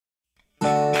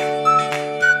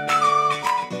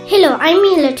Hello, I'm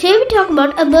Mihela. Today we talk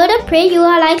about a bird of prey you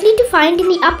are likely to find in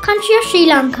the upcountry of Sri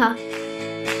Lanka.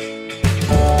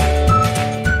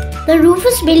 The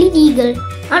Rufous-Bellied eagle.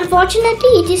 Unfortunately,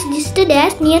 it is listed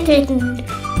as near threatened.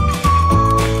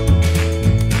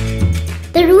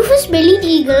 The Rufous-Bellied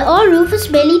eagle or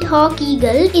Rufous-Bellied hawk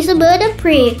eagle is a bird of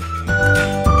prey.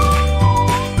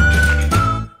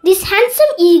 This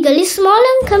handsome eagle is small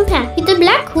and compact with a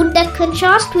black hood that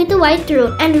contrasts with a white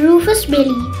throat and rufous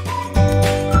belly.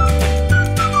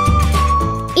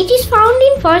 It is found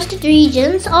in forested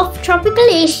regions of tropical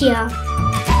Asia.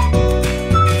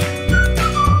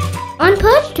 On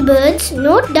perched birds,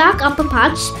 note dark upper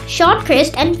parts, short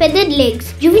crest and feathered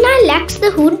legs. Juvenile lacks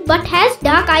the hood but has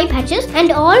dark eye patches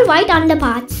and all white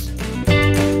underparts.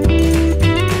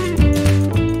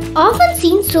 Often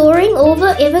seen soaring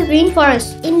over evergreen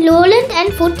forests in lowland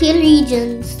and foothill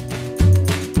regions.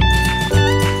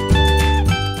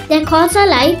 Their calls are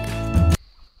like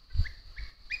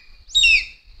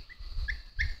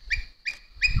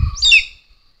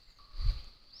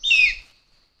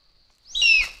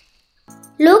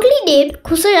locally named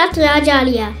Kusa Rath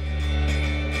Rajaliya.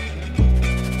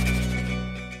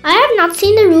 I have not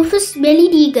seen the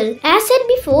Rufous-Bellied eagle. As said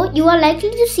before, you are likely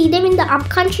to see them in the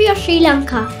upcountry of Sri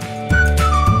Lanka.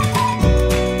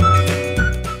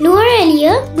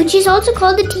 Nuwara, which is also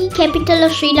called the tea capital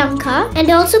of Sri Lanka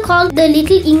and also called the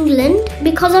Little England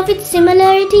because of its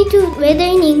similarity to weather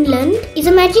in England, is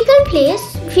a magical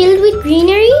place filled with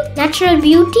greenery, natural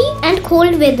beauty and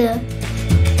cold weather.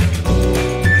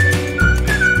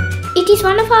 It is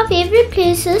one of our favorite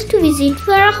places to visit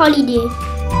for a holiday.